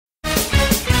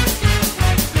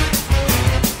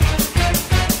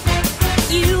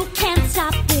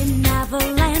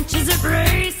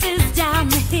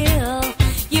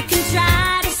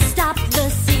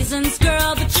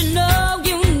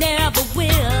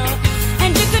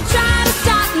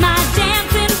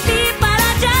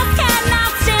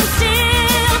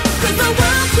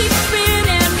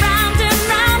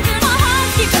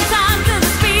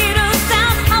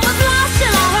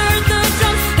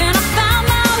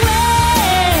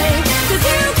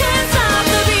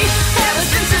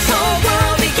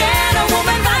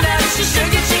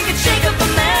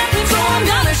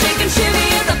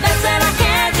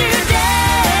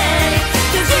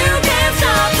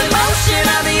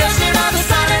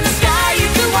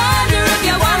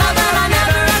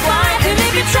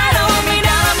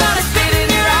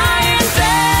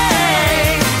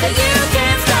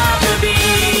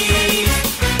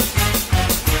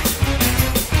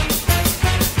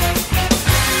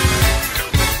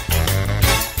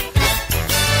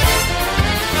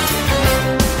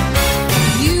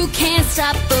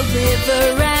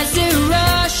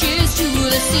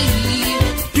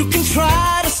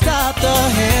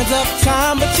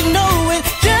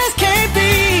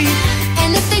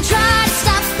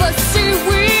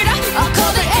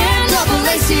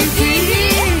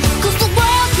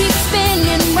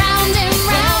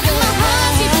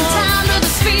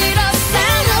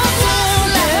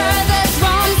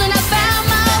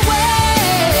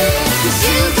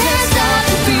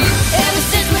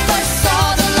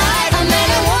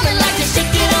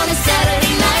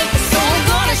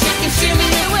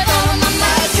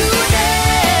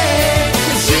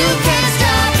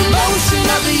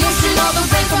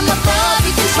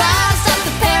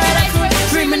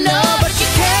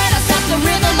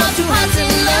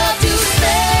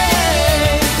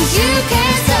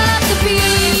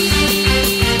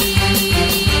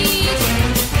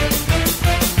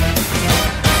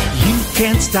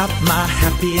can't stop my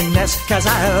happiness, 'cause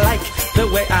I like the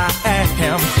way I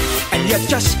am. And you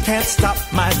just can't stop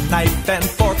my knife and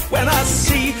fork when I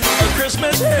see a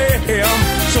Christmas ham.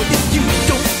 So if you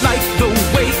don't like the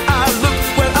way I look,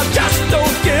 well, I just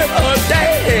don't give a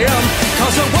damn.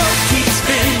 'Cause the world keeps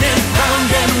spinning round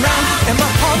and round, and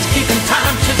my heart's keeping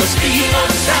time to the speed of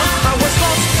sound. I was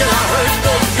lost till I heard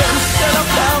the drums, and I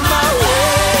found my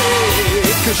way.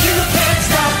 'Cause you can't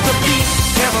stop the beat.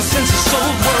 Ever since this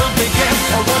old world began,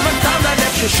 a woman found out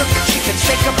that she can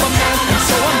shake up a man. And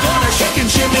so I'm gonna shake and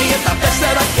shimmy it the best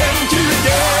that I can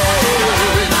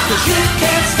today. 'Cause you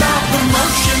can't stop the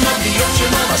motion of the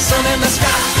ocean or the sun in the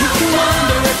sky. You can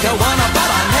wonder if you wanna, but